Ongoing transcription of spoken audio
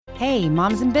Hey,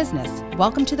 moms in business.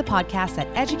 Welcome to the podcast that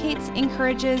educates,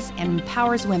 encourages, and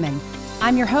empowers women.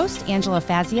 I'm your host, Angela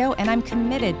Fazio, and I'm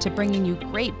committed to bringing you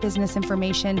great business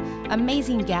information,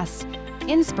 amazing guests,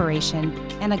 inspiration,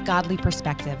 and a godly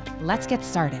perspective. Let's get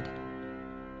started.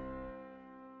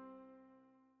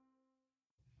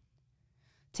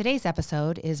 Today's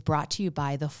episode is brought to you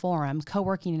by The Forum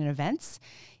Co-working and Events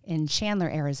in Chandler,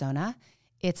 Arizona.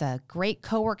 It's a great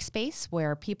co-work space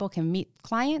where people can meet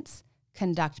clients,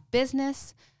 conduct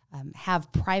business, have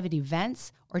private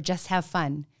events, or just have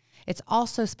fun. It's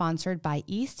also sponsored by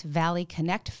East Valley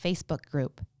Connect Facebook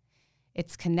group.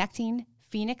 It's connecting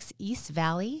Phoenix East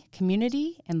Valley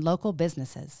community and local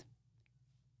businesses.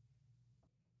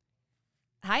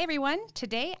 Hi, everyone.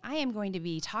 Today, I am going to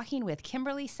be talking with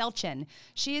Kimberly Selchin.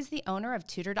 She is the owner of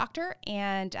Tutor Doctor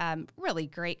and really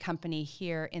great company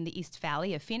here in the East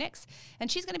Valley of Phoenix.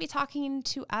 And she's going to be talking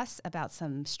to us about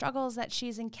some struggles that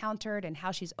she's encountered and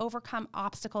how she's overcome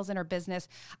obstacles in her business.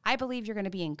 I believe you're going to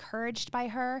be encouraged by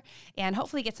her and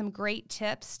hopefully get some great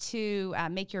tips to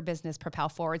make your business propel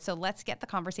forward. So let's get the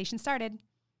conversation started.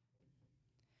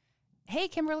 Hey,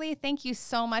 Kimberly, thank you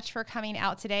so much for coming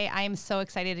out today. I am so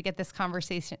excited to get this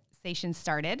conversation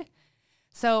started.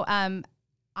 So I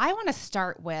want to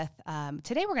start with,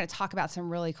 today we're going to talk about some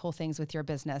really cool things with your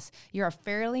business. You're a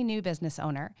fairly new business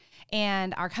owner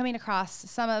and are coming across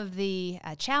some of the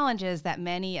challenges that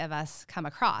many of us come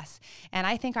across. And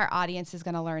I think our audience is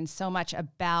going to learn so much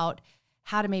about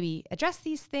how to maybe address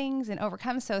these things and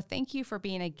overcome. So thank you for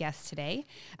being a guest today.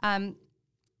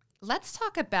 Let's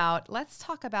talk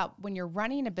about when you're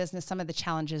running a business, some of the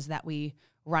challenges that we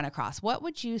run across. What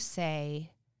would you say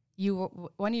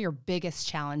one of your biggest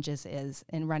challenges is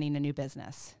in running a new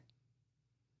business?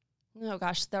 Oh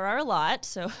gosh, there are a lot.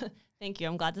 So thank you.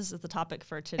 I'm glad this is the topic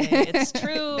for today. It's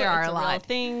true. There are it's a real lot.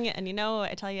 thing. And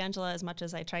I tell you, Angela, as much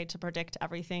as I tried to predict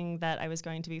everything that I was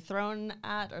going to be thrown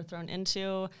at or thrown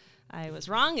into, I was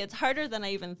wrong. It's harder than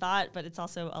I even thought, but it's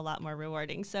also a lot more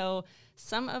rewarding. So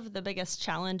some of the biggest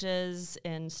challenges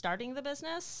in starting the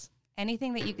business.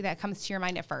 Anything that comes to your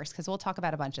mind at first, because we'll talk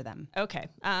about a bunch of them. Okay.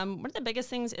 One of the biggest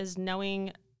things is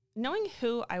knowing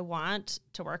who I want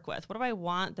to work with. What do I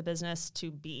want the business to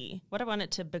be? What do I want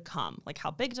it to become? Like, how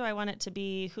big do I want it to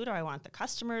be? Who do I want the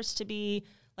customers to be?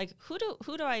 Like, who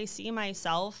do I see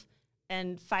myself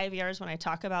in 5 years when I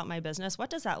talk about my business? What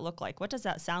does that look like? What does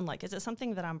that sound like? Is it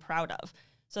something that I'm proud of?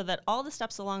 So that all the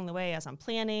steps along the way as I'm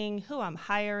planning, who I'm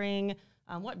hiring,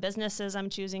 what businesses I'm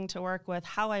choosing to work with,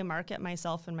 how I market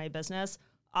myself and my business,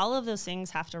 all of those things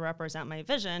have to represent my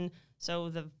vision. So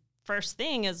the first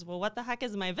thing is, well, what the heck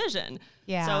is my vision?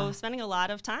 Yeah. So spending a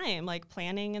lot of time like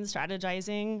planning and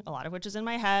strategizing, a lot of which is in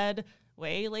my head,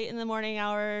 way late in the morning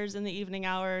hours, in the evening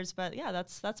hours. But yeah,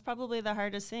 that's probably the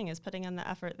hardest thing, is putting in the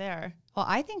effort there. Well,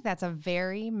 I think that's a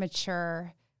very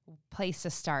mature place to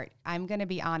start. I'm going to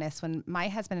be honest. When my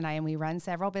husband and we run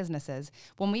several businesses,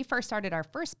 when we first started our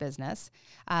first business,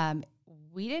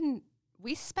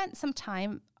 we spent some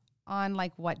time on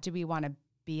like, what do we want to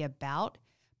be about?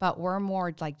 But we're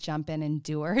more like jump in and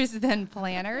doers than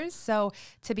planners. So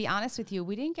to be honest with you,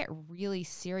 we didn't get really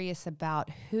serious about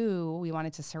who we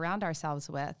wanted to surround ourselves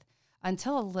with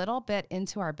until a little bit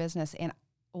into our business. And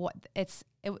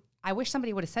I wish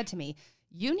somebody would have said to me,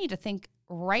 you need to think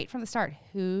right from the start,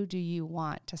 who do you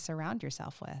want to surround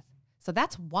yourself with? So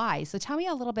that's why. So tell me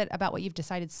a little bit about what you've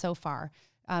decided so far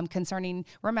concerning,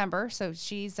 remember, so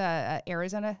she's a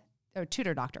Arizona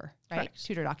tutor doctor, right? Correct.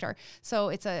 Tutor doctor. So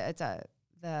it's the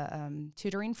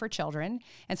tutoring for children.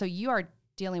 And so you are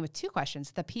dealing with two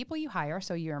questions: the people you hire,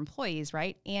 so your employees,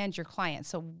 right? And your clients.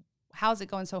 So how's it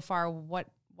going so far? What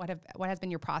has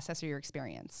been your process or your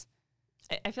experience?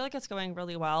 I feel like it's going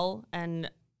really well.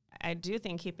 And I do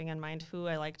think keeping in mind who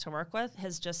I like to work with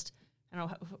has just,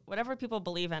 whatever people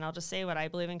believe in, I'll just say what I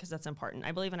believe in because that's important.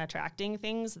 I believe in attracting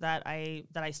things that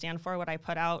I stand for. What I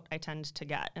put out, I tend to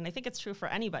get. And I think it's true for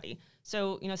anybody.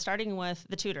 So, starting with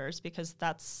the tutors, because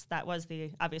that was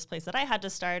the obvious place that I had to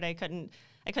start. I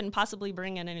couldn't possibly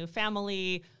bring in a new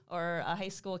family or a high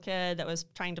school kid that was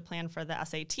trying to plan for the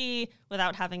SAT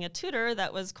without having a tutor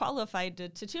that was qualified to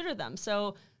tutor them.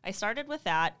 So I started with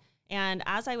that. And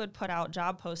as I would put out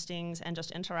job postings and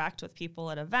just interact with people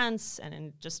at events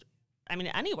and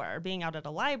anywhere, being out at a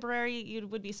library, you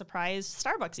would be surprised,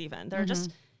 Starbucks even,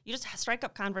 you just strike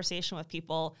up conversation with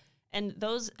people. And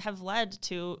those have led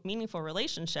to meaningful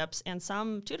relationships and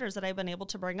some tutors that I've been able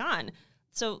to bring on.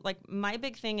 So like my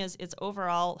big thing is it's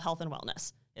overall health and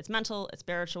wellness. It's mental, it's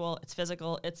spiritual, it's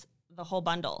physical, it's the whole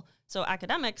bundle. So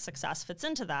academic success fits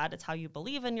into that. It's how you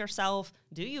believe in yourself.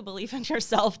 Do you believe in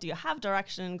yourself? Do you have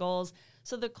direction and goals?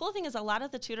 So the cool thing is a lot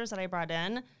of the tutors that I brought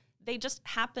in, they just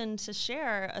happen to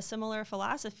share a similar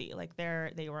philosophy. Like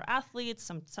they were athletes.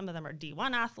 Some of them are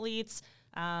D1 athletes.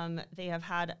 They have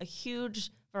had a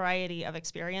huge variety of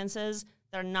experiences.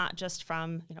 They're not just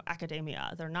from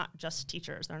academia. They're not just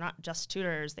teachers. They're not just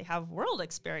tutors. They have world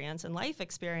experience and life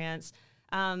experience.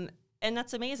 And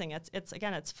that's amazing.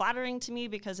 It's flattering to me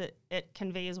because it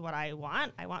conveys what I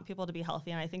want. I want people to be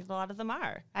healthy, and I think that a lot of them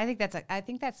are. I think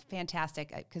that's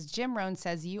fantastic because Jim Rohn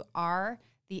says you are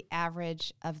the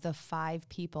average of the 5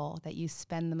 people that you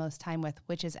spend the most time with,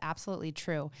 which is absolutely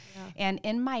true. Yeah. And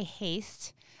in my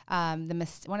haste,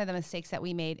 one of the mistakes that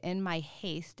we made in my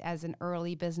haste as an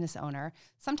early business owner,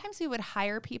 sometimes we would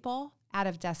hire people out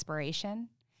of desperation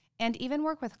and even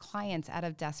work with clients out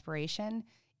of desperation.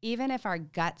 Even if our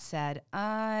gut said,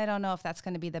 I don't know if that's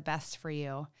going to be the best for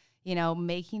you,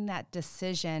 making that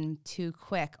decision too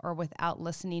quick or without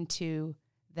listening to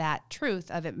that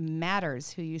truth of it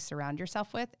matters who you surround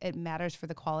yourself with. It matters for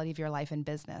the quality of your life and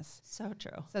business. So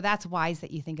true. So that's wise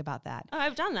that you think about that. Oh,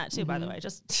 I've done that too, by the way,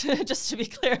 just to be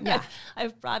clear. Yeah.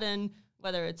 I've brought in,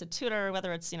 whether it's a tutor,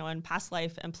 whether it's, in past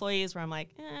life employees where I'm like,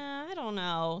 I don't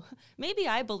know. Maybe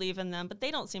I believe in them, but they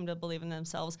don't seem to believe in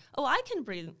themselves. Oh, I can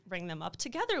bring them up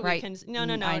together. Right. We can. No. I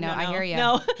know. No, I hear you.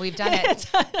 No. We've done it.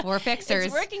 We're fixers.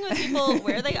 It's working with people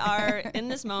where they are in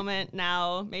this moment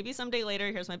now. Maybe someday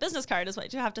later, here's my business card is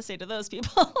what you have to say to those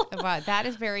people. Wow,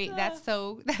 that's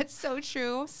so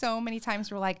true. So many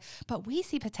times we're like, but we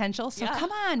see potential. So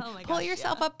come on, pull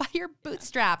yourself up by your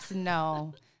bootstraps.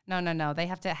 No. They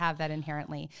have to have that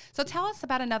inherently. So tell us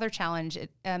about another challenge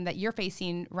that you're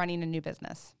facing running a new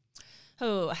business.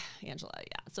 Oh, Angela,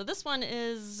 yeah. So this one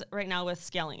is right now with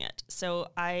scaling it. So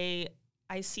I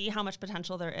see how much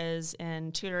potential there is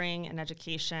in tutoring and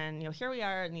education. Here we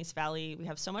are in East Valley. We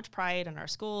have so much pride in our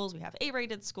schools. We have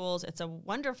A-rated schools. It's a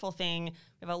wonderful thing.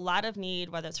 We have a lot of need,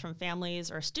 whether it's from families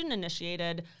or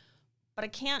student-initiated. But I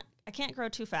can't grow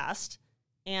too fast.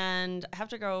 And I have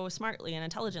to grow smartly and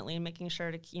intelligently, and making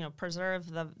sure to preserve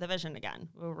the vision again.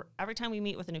 Every time we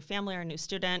meet with a new family or a new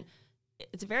student,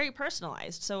 it's very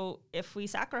personalized. So if we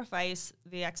sacrifice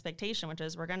the expectation, which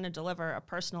is we're going to deliver a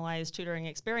personalized tutoring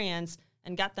experience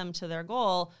and get them to their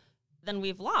goal, then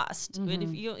we've lost. Mm-hmm. But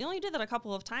if you only do that a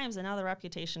couple of times, and now the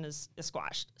reputation is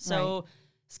squashed. So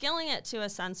scaling it to a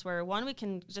sense where, one, we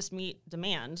can just meet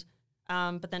demand,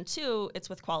 but then 2, it's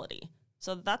with quality.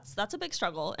 So that's a big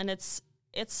struggle, and it's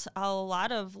a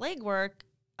lot of legwork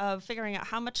of figuring out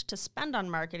how much to spend on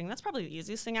marketing. That's probably the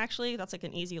easiest thing, actually. That's like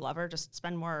an easy lever, just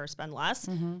spend more or spend less.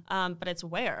 Mm-hmm. But it's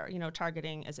where,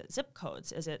 targeting, is it zip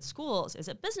codes? Is it schools? Is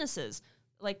it businesses?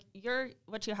 Like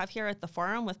what you have here at the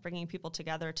forum with bringing people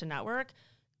together to network,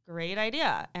 great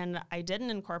idea. And I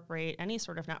didn't incorporate any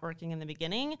sort of networking in the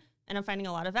beginning, and I'm finding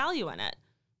a lot of value in it.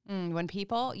 When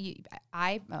people,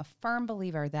 I'm a firm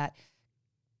believer that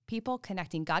people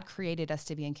connecting, God created us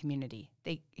to be in community.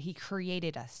 He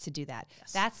created us to do that.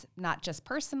 Yes. That's not just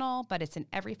personal, but it's in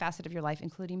every facet of your life,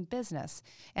 including business.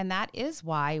 And that is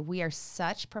why we are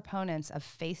such proponents of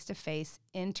face-to-face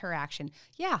interaction.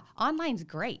 Yeah, online's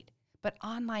great, but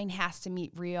online has to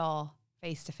meet real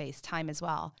face-to-face time as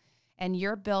well. And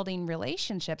you're building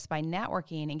relationships by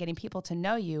networking and getting people to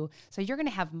know you. So you're going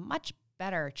to have much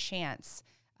better chance,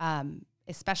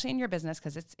 especially in your business,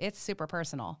 because it's super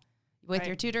personal. With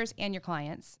your tutors and your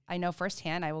clients. I know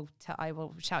firsthand. I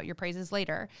will shout your praises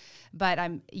later, but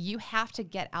you have to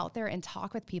get out there and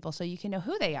talk with people so you can know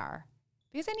who they are,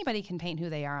 because anybody can paint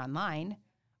who they are online.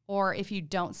 Or if you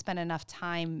don't spend enough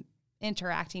time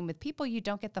interacting with people, you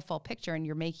don't get the full picture and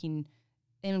you're making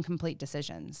incomplete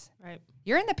decisions. Right.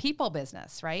 You're in the people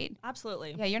business, right?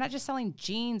 Absolutely. Yeah, you're not just selling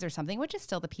jeans or something, which is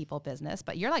still the people business,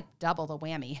 but you're like double the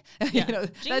whammy. Yeah.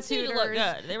 Jeans do look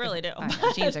good. They really do.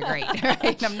 Jeans are great.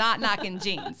 Right? I'm not knocking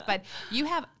jeans, but you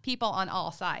have people on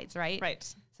all sides, right?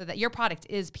 Right. So that your product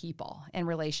is people and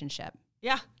relationship.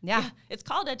 Yeah. It's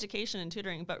called education and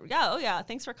tutoring, but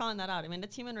thanks for calling that out. I mean,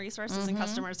 it's human resources and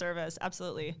customer service.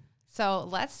 Absolutely. So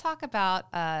let's talk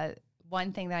about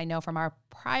one thing that I know from our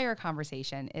prior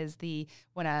conversation is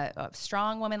when a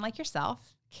strong woman like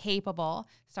yourself, capable,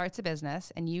 starts a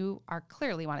business, and you are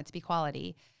clearly want it to be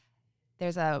quality,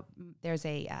 there's a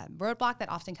roadblock that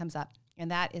often comes up,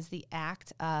 and that is the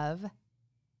act of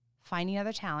finding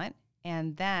other talent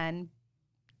and then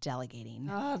delegating.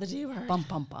 Oh, the D word. Bum,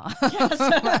 bum, bum.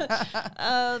 Yes.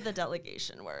 Oh, the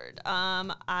delegation word.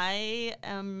 I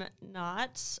am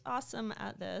not awesome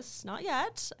at this. Not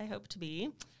yet. I hope to be.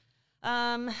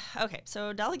 Okay.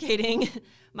 So delegating,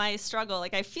 my struggle,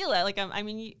 like I feel it, like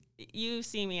you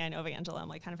see me, I know, Angela, I'm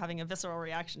like kind of having a visceral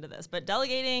reaction to this, but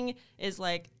delegating is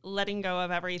like letting go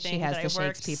of everything that I've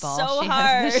worked so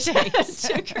hard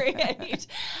to create.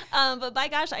 But by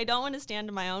gosh, I don't want to stand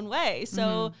in my own way.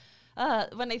 So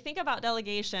when I think about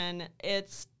delegation,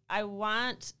 it's, I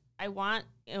want,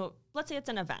 let's say it's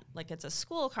an event, like it's a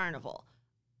school carnival.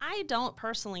 I don't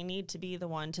personally need to be the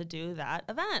one to do that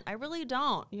event. I really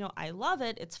don't. I love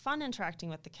it. It's fun interacting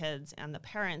with the kids and the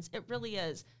parents. It really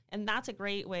is. And that's a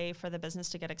great way for the business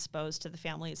to get exposed to the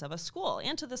families of a school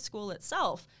and to the school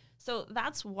itself. So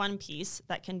that's one piece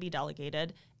that can be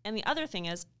delegated. And the other thing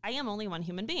is, I am only one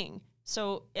human being.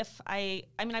 So if I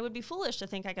would be foolish to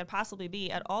think I could possibly be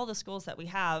at all the schools that we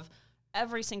have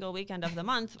every single weekend of the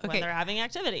month when they're having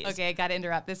activities. Okay, I got to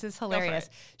interrupt. This is hilarious.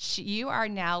 You are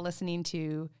now listening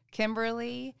to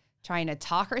Kimberly trying to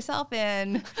talk herself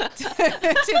in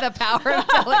to the power of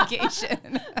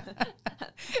delegation.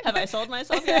 Have I sold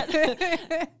myself yet?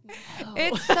 No.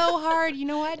 It's so hard. You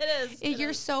know what? It is.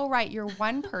 You're so right. You're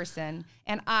one person,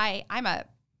 and I'm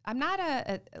not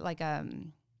a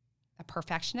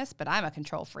perfectionist, but I'm a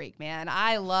control freak, man.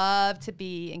 I love to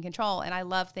be in control, and I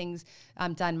love things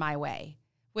done my way,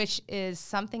 which is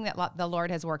something that the Lord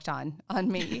has worked on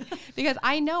me because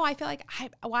I feel like,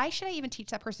 why should I even teach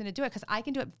that person to do it? Because I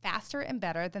can do it faster and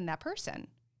better than that person,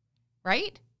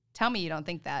 right? Tell me you don't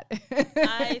think that.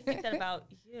 I think that about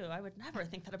you. I would never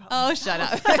think that about myself. Shut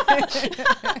up.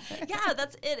 Yeah,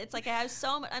 that's it. It's like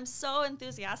I'm so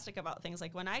enthusiastic about things.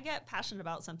 Like when I get passionate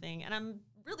about something, and I'm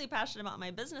really passionate about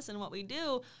my business and what we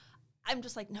do, I'm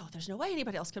just like, no, there's no way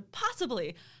anybody else could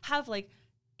possibly have like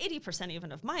 80%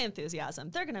 even of my enthusiasm.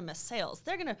 They're going to miss sales.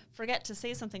 They're going to forget to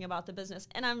say something about the business.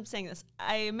 And I'm saying this,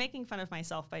 I'm making fun of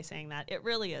myself by saying that. It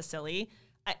really is silly.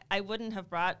 I wouldn't have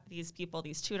brought these people,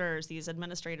 these tutors, these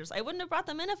administrators, I wouldn't have brought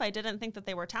them in if I didn't think that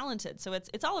they were talented. So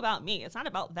it's all about me. It's not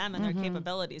about them and their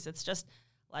capabilities. It's just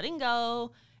letting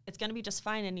go. It's going to be just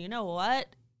fine. And you know what?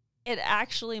 It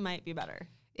actually might be better.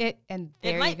 It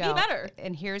might be better.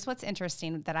 And here's what's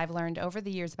interesting that I've learned over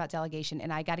the years about delegation.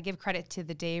 And I got to give credit to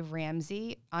the Dave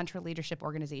Ramsey EntreLeadership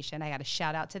Organization. I got to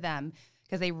shout out to them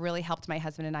because they really helped my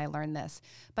husband and I learn this.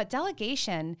 But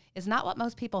delegation is not what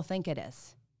most people think it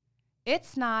is.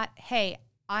 It's not, hey,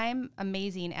 I'm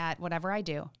amazing at whatever I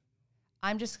do.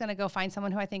 I'm just going to go find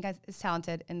someone who I think is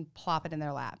talented and plop it in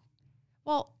their lap.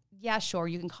 Well, yeah, sure,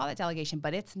 you can call it delegation,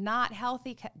 but it's not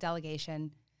healthy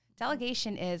delegation.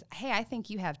 Delegation is, hey, I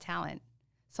think you have talent.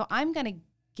 So I'm going to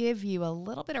give you a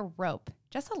little bit of rope,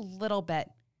 just a little bit,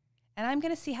 and I'm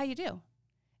going to see how you do.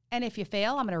 And if you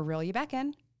fail, I'm going to reel you back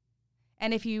in.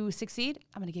 And if you succeed,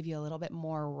 I'm going to give you a little bit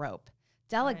more rope.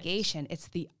 Delegation, It's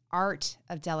the art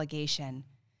of delegation.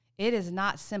 It is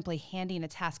not simply handing a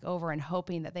task over and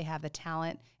hoping that they have the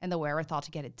talent and the wherewithal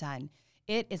to get it done.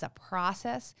 It is a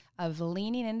process of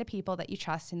leaning into people that you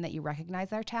trust and that you recognize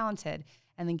they're talented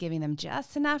and then giving them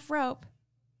just enough rope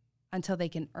until they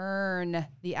can earn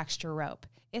the extra rope.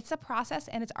 It's a process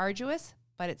and it's arduous,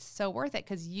 but it's so worth it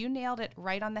because you nailed it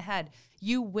right on the head.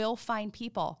 You will find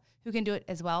people who can do it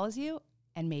as well as you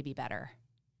and maybe better.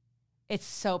 It's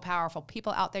so powerful.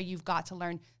 People out there, you've got to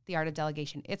learn the art of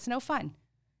delegation. It's no fun.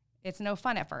 It's no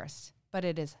fun at first, but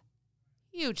it is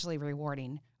hugely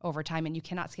rewarding over time, and you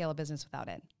cannot scale a business without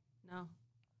it. No.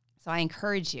 So I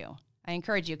encourage you.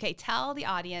 Okay, tell the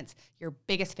audience your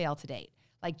biggest fail to date.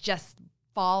 Like just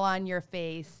fall on your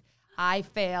face. I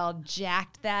failed,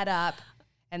 jacked that up,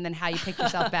 and then how you pick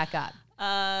yourself back up.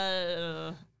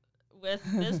 With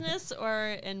business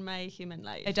or in my human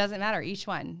life? It doesn't matter. Each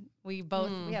one. We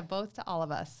have both to all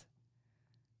of us.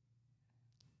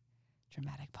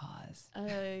 Dramatic pause.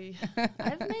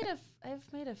 I've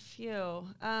made a few.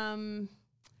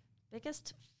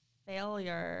 Biggest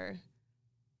failure.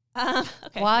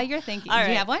 Okay. While you're thinking, do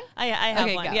you have one? I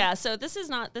have one. Go. Yeah. So this is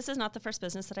not the first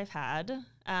business that I've had.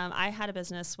 I had a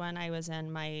business when I was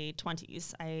in my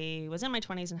 20s. I was in my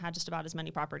 20s and had just about as many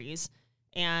properties.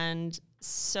 And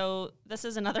so this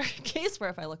is another case where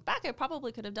if I look back, I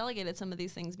probably could have delegated some of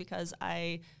these things because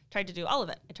I tried to do all of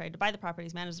it. I tried to buy the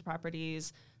properties, manage the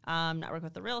properties, network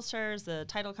with the realtors, the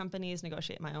title companies,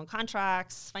 negotiate my own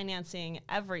contracts, financing,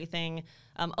 everything.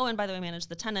 And by the way, manage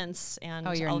the tenants and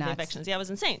all of the evictions. Yeah, it was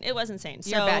insane. It was insane.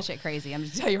 You're batshit crazy. I'm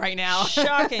going to tell you right now.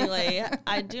 Shockingly,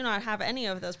 I do not have any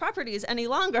of those properties any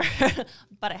longer,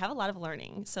 but I have a lot of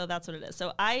learning. So that's what it is.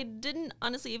 So I didn't,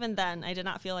 honestly, even then, I did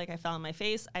not feel like I fell on my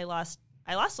face. I lost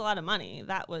a lot of money.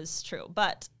 That was true.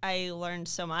 But I learned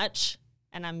so much.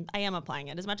 And I am applying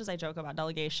it. As much as I joke about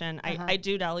delegation, I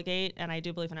do delegate, and I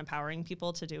do believe in empowering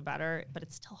people to do better, but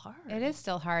it's still hard. It is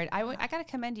still hard. I got to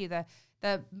commend you.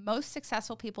 The most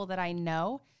successful people that I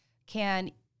know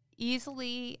can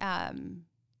easily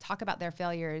talk about their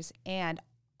failures, and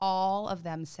all of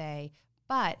them say,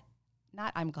 but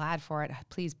not I'm glad for it,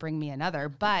 please bring me another,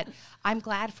 but I'm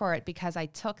glad for it because I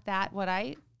took that, what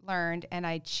I learned, and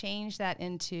I changed that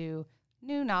into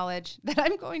new knowledge that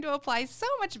I'm going to apply so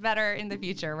much better in the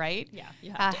future, right? Yeah,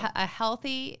 you have to. A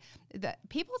healthy,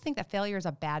 people think that failure is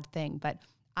a bad thing, but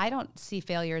I don't see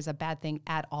failure as a bad thing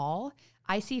at all.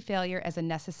 I see failure as a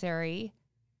necessary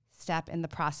step in the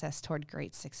process toward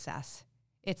great success.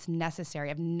 It's necessary.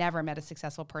 I've never met a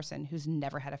successful person who's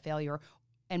never had a failure,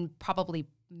 and probably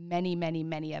many, many,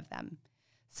 many of them.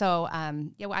 So,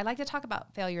 I like to talk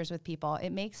about failures with people.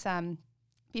 It makes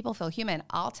people feel human.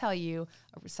 I'll tell you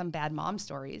some bad mom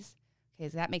stories,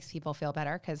 because that makes people feel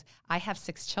better, because I have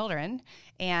 6 children,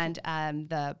 and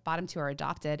the bottom 2 are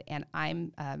adopted, and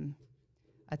I'm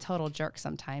a total jerk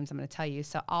sometimes, I'm going to tell you.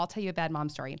 So I'll tell you a bad mom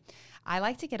story. I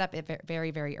like to get up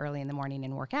very, very early in the morning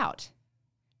and work out.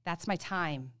 That's my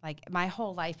time. Like, my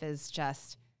whole life is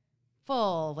just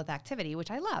full with activity,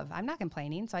 which I love. I'm not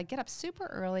complaining. So I get up super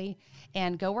early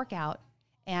and go work out.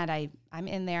 And I'm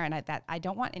in there, and I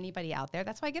don't want anybody out there.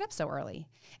 That's why I get up so early.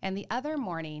 And the other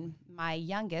morning, my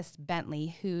youngest,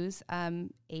 Bentley, who's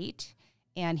 8,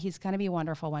 and he's going to be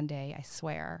wonderful one day, I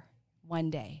swear,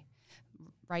 one day.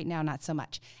 Right now, not so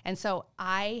much. And so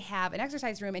I have an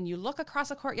exercise room, and you look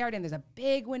across a courtyard, and there's a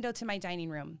big window to my dining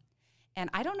room. And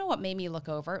I don't know what made me look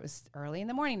over. It was early in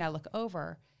the morning. I look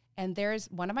over, and there's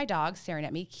one of my dogs staring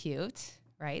at me, cute,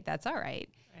 right? That's all right.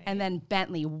 And then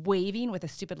Bentley waving with a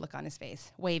stupid look on his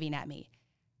face, waving at me.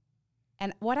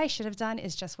 And what I should have done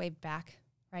is just wave back,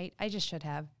 right? I just should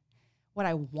have. What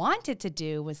I wanted to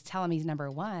do was tell him he's number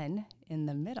 1 in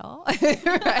the middle,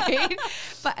 right?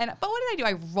 But what did I do?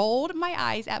 I rolled my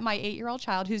eyes at my 8-year-old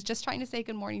child who's just trying to say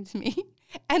good morning to me,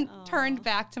 and turned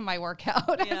back to my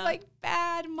workout. Yeah. I'm like,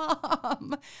 bad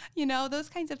mom. Those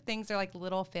kinds of things are like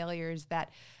little failures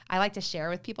that I like to share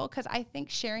with people, because I think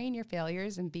sharing your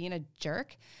failures and being a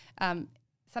jerk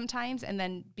sometimes, and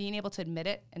then being able to admit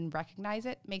it and recognize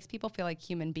it, makes people feel like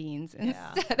human beings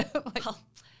instead of like...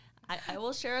 I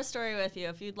will share a story with you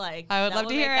if you'd like. I would love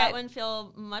to hear it. That one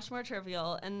feel much more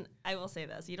trivial. And I will say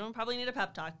this, you don't probably need a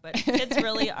pep talk, but kids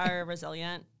really are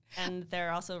resilient, and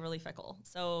they're also really fickle.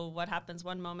 So what happens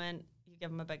one moment, you give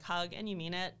them a big hug and you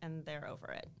mean it, and they're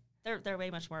over it. They're way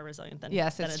much more resilient than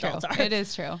adults are. It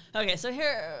is true. Okay, so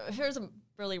here's a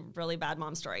really, really bad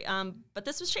mom story. But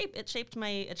this was it shaped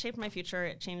my future.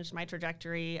 It changed my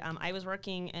trajectory. I was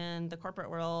working in the corporate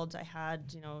world. I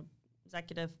had,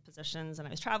 executive positions, and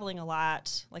I was traveling a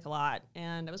lot,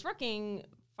 and I was working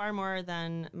far more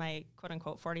than my quote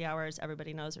unquote 40 hours.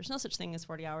 Everybody knows there's no such thing as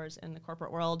 40 hours in the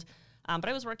corporate world. But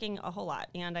I was working a whole lot,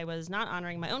 and I was not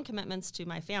honoring my own commitments to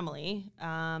my family.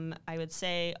 I would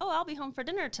say, I'll be home for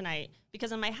dinner tonight,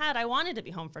 because in my head, I wanted to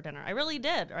be home for dinner. I really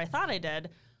did, or I thought I did.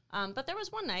 But there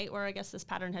was one night where I guess this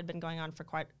pattern had been going on for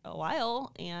quite a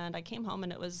while, and I came home,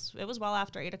 and it was well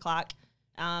after 8 o'clock.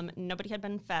 Nobody had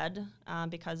been fed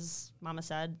because Mama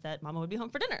said that Mama would be home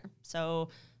for dinner. So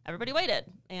everybody waited.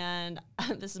 And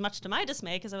this is much to my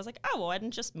dismay, because I was like, why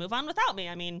didn't just move on without me?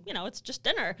 I mean, it's just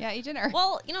dinner. Yeah, eat dinner.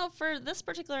 Well, for this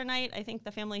particular night, I think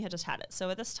the family had just had it. So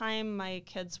at this time, my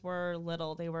kids were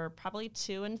little. They were probably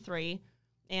 2 and 3,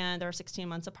 and they were 16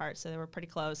 months apart. So they were pretty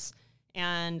close.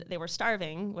 And they were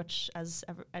starving, which, as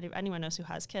anyone knows who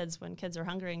has kids, when kids are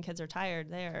hungry and kids are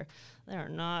tired, they're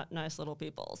not nice little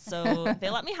people. So they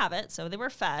let me have it. So they were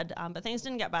fed, but things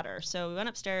didn't get better. So we went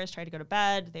upstairs, tried to go to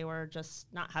bed. They were just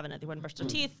not having it. They wouldn't brush their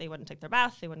teeth. They wouldn't take their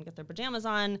bath. They wouldn't get their pajamas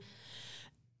on.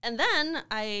 And then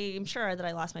I'm sure that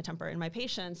I lost my temper and my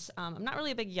patience. I'm not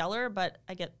really a big yeller, but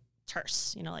I get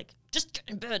terse, like, just get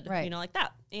in bed, right. Like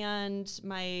that. And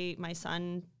my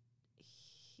son,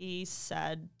 he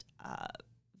said,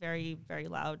 very, very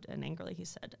loud and angrily, he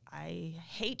said, "I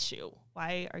hate you.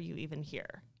 Why are you even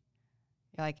here?"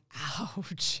 You're like,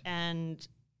 ouch. And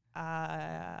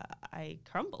I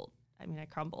crumbled.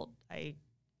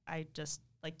 I just,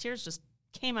 like, tears just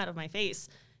came out of my face.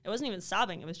 It wasn't even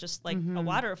sobbing. It was just like a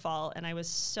waterfall. And I was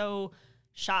so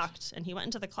shocked. And he went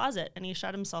into the closet and he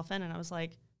shut himself in. And I was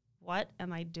like, what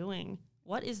am I doing?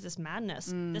 What is this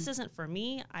madness? This isn't for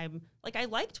me. I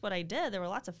liked what I did. There were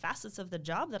lots of facets of the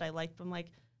job that I liked, but I'm like,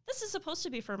 this is supposed to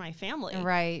be for my family.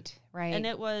 Right. And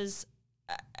it was,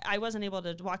 I wasn't able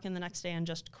to walk in the next day and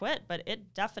just quit, but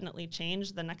it definitely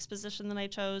changed the next position that I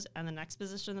chose and the next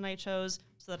position that I chose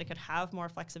so that I could have more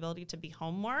flexibility to be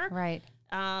home more. Right.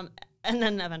 And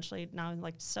then eventually now I'm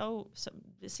like, so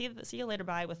see you later,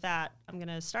 bye with that. I'm going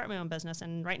to start my own business.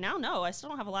 And right now, no, I still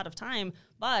don't have a lot of time,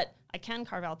 but I can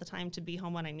carve out the time to be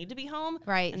home when I need to be home.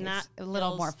 Right. And it's a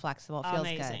little more flexible. Feels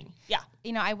amazing. Good. Yeah.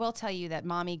 You know, I will tell you that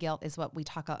mommy guilt is what we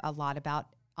talk a lot about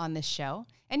on this show.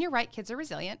 And you're right, kids are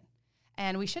resilient.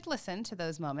 And we should listen to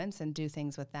those moments and do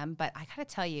things with them. But I got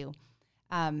to tell you,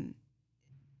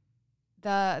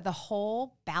 the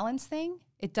whole balance thing,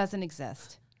 it doesn't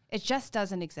exist. It just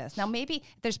doesn't exist. Now, maybe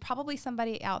there's probably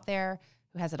somebody out there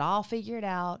who has it all figured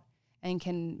out and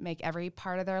can make every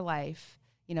part of their life,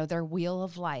 you know, their wheel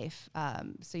of life.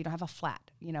 So you don't have a flat,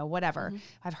 you know, whatever.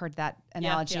 I've heard that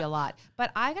analogy a lot.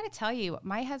 But I got to tell you,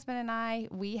 my husband and I,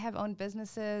 we have owned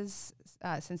businesses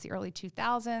since the early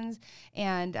 2000s,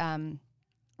 and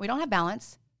we don't have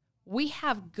balance. We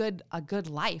have a good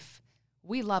life.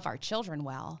 We love our children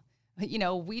well. You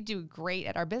know, we do great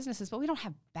at our businesses, but we don't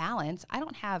have balance. I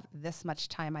don't have this much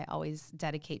time I always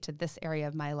dedicate to this area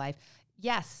of my life.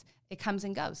 Yes, it comes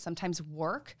and goes. Sometimes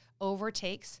work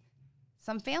overtakes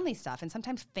some family stuff, and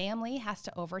sometimes family has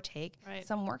to overtake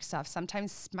some work stuff.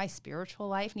 Sometimes my spiritual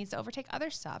life needs to overtake other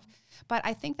stuff. But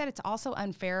I think that it's also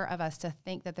unfair of us to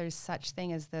think that there's such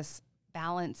thing as this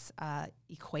balance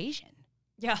equation.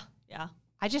 Yeah, yeah.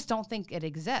 I just don't think it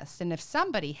exists. And if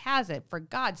somebody has it, for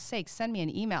God's sake, send me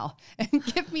an email and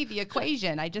give me the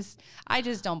equation. I just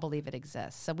don't believe it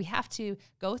exists. So we have to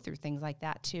go through things like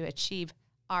that to achieve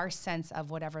our sense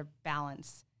of whatever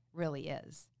balance really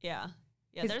is. Yeah.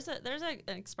 Yeah. There's an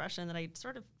expression that I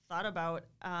sort of thought about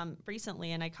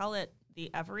recently, and I call it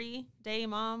the everyday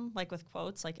mom, like with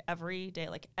quotes, like every day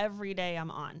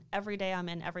I'm on, every day I'm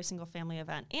in every single family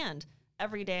event, and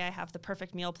every day I have the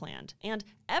perfect meal planned. And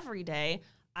every day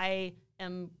I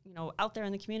am, you know, out there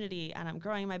in the community and I'm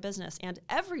growing my business. And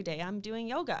every day I'm doing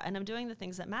yoga and I'm doing the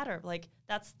things that matter. Like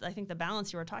that's, I think, the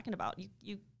balance you were talking about.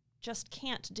 You just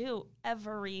can't do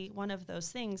every one of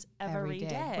those things every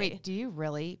day. Wait, do you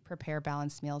really prepare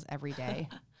balanced meals every day?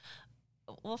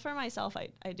 Well, for myself, I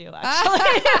do actually.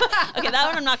 Okay, that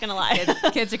one I'm not gonna lie.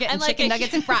 Kids are getting chicken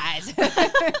nuggets and fries.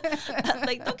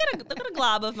 Like they'll get a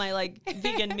glob of my like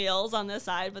vegan meals on the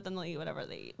side, but then they'll eat whatever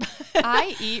they eat.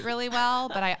 I eat really well,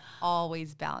 but I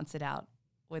always balance it out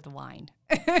with wine.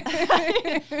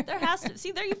 There has to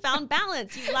see there you found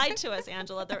balance. You lied to us,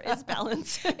 Angela. There is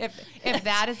balance. If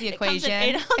that is the equation,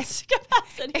 it comes in 8-ounce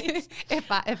capacities. If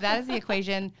that is the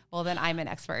equation, well then I'm an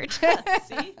expert.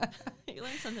 See, you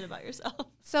learned something about yourself.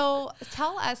 So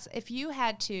tell us, if you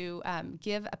had to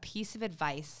give a piece of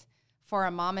advice for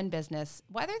a mom in business,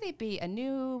 whether they be a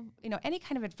new, you know, any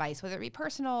kind of advice, whether it be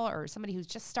personal or somebody who's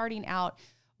just starting out,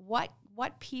 what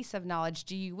piece of knowledge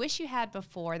do you wish you had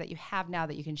before that you have now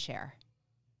that you can share?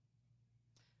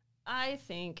 I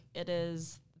think it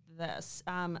is this.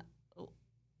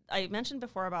 I mentioned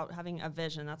before about having a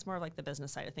vision. That's more like the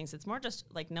business side of things. It's more just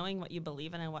like knowing what you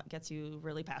believe in and what gets you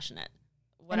really passionate.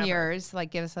 Whatever. And yours,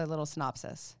 like give us a little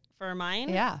synopsis. For mine?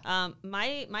 Yeah.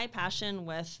 My passion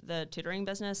with the tutoring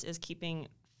business is keeping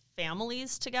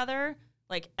families together.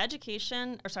 Like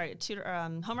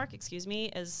homework, it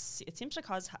seems to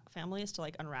cause families to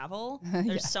like unravel.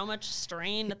 There's so much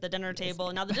strain at the dinner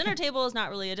table. Now the dinner table is not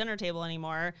really a dinner table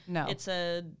anymore. No. It's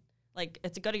a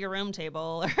go to your room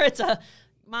table, or it's a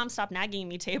mom stop nagging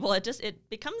me table. It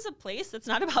becomes a place that's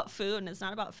not about food and it's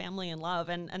not about family and love.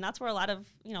 And that's where a lot of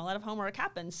homework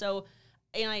happens. So,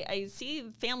 I see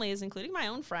families, including my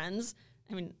own friends.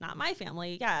 I mean, not my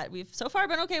family yet. We've so far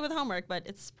been okay with homework, but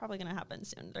it's probably going to happen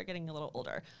soon. They're getting a little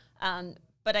older.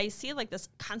 But I see like this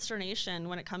consternation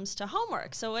when it comes to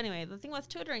homework. So anyway, the thing with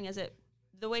tutoring is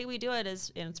the way we do it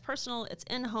is, and it's personal, it's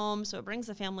in home, so it brings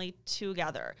the family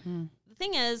together. The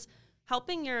thing is,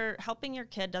 helping your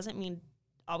kid doesn't mean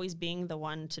always being the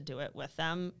one to do it with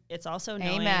them. It's also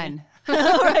knowing, amen.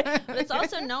 Right? But it's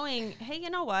also knowing, hey, you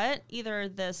know what? Either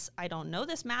this, I don't know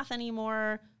this math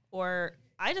anymore, or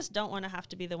I just don't want to have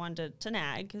to be the one to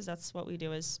nag, because that's what we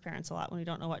do as parents a lot when we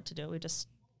don't know what to do. We just,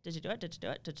 did you do it? Did you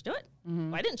do it? Did you do it?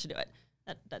 Mm-hmm. Why didn't you do it?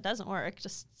 That doesn't work.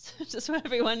 Just when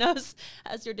everyone knows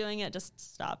as you're doing it, just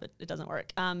stop. It doesn't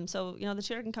work. So, the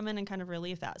tutor can come in and kind of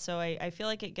relieve that. So I feel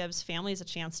like it gives families a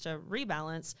chance to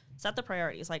rebalance, set the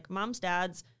priorities. Like moms,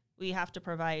 dads, we have to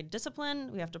provide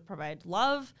discipline. We have to provide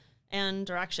love and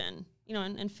direction,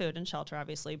 and food and shelter,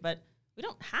 obviously. But we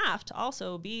don't have to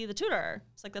also be the tutor.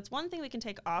 It's like that's one thing we can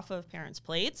take off of parents'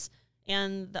 plates.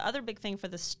 And the other big thing for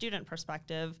the student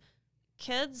perspective,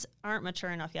 kids aren't mature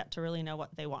enough yet to really know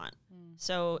what they want.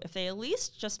 So if they at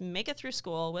least just make it through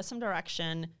school with some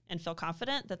direction and feel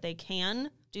confident that they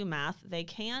can do math, they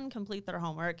can complete their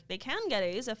homework, they can get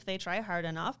A's if they try hard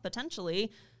enough,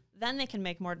 potentially, then they can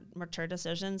make more mature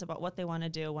decisions about what they want to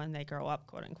do when they grow up,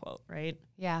 quote unquote, right?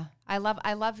 Yeah. I love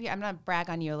you. I'm going to brag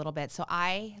on you a little bit. So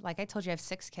like I told you, I have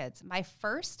 6 kids. My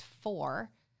first 4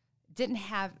 didn't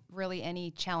have really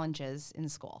any challenges in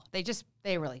school.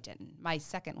 They really didn't. My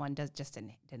second one just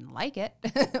didn't like it.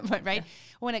 But right.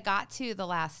 Yeah. When it got to the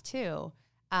last 2,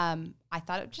 I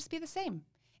thought it would just be the same.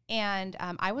 And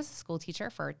I was a school teacher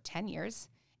for 10 years.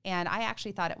 And I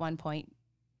actually thought at one point,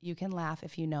 you can laugh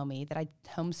if you know me, that I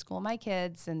homeschool my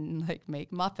kids and like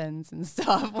make muffins and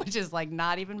stuff, which is like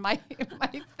not even my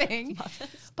thing.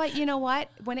 But you know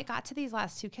what? When it got to these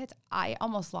last 2 kids, I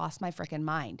almost lost my freaking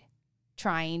mind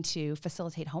trying to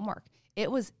facilitate homework.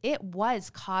 It was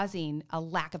causing a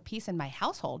lack of peace in my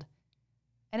household.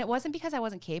 And it wasn't because I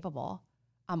wasn't capable.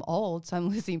 I'm old, so I'm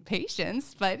losing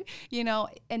patience. But,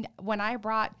 and when I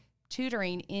brought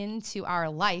tutoring into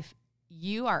our life,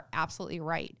 you are absolutely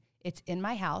right. It's in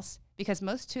my house because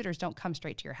most tutors don't come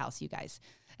straight to your house, you guys.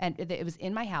 And it was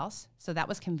in my house, so that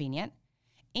was convenient.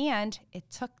 And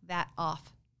it took that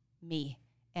off me.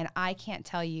 And I can't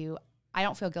tell you, I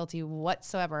don't feel guilty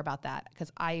whatsoever about that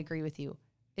because I agree with you.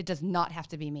 It does not have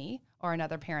to be me or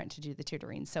another parent to do the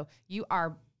tutoring. So you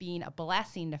are being a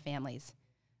blessing to families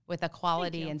with the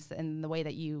quality and the way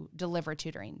that you deliver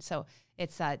tutoring. So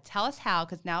it's tell us how,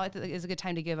 because now is a good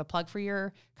time to give a plug for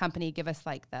your company. Give us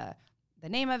like the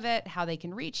name of it, how they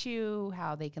can reach you,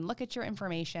 how they can look at your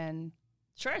information.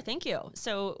 Sure, thank you.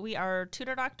 So we are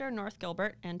Tutor Doctor North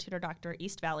Gilbert and Tutor Doctor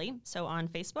East Valley. So on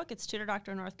Facebook, it's Tutor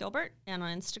Doctor North Gilbert, and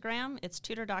on Instagram, it's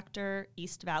Tutor Doctor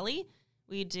East Valley.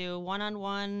 We do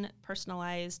one-on-one,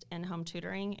 personalized, in-home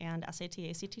tutoring and SAT,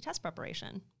 ACT test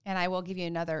preparation. And I will give you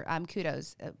another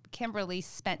kudos. Kimberly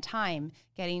spent time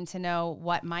getting to know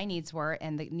what my needs were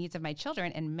and the needs of my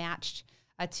children and matched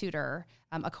a tutor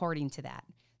according to that.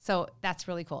 So that's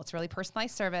really cool. It's really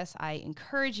personalized service. I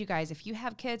encourage you guys, if you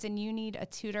have kids and you need a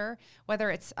tutor, whether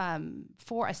it's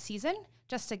for a season,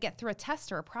 just to get through a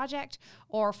test or a project,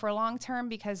 or for long term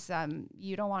because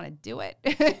you don't want to do it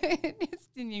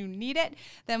and you need it,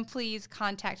 then please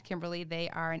contact Kimberly. They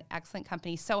are an excellent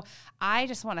company. So I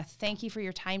just want to thank you for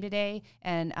your time today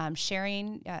and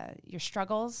sharing your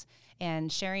struggles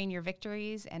and sharing your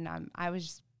victories. And I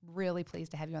was really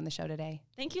pleased to have you on the show today.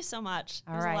 Thank you so much.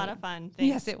 It was a lot of fun.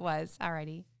 Thanks. Yes, it was. All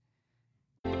righty.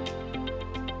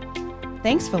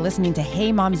 Thanks for listening to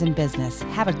Hey Moms in Business.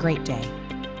 Have a great day.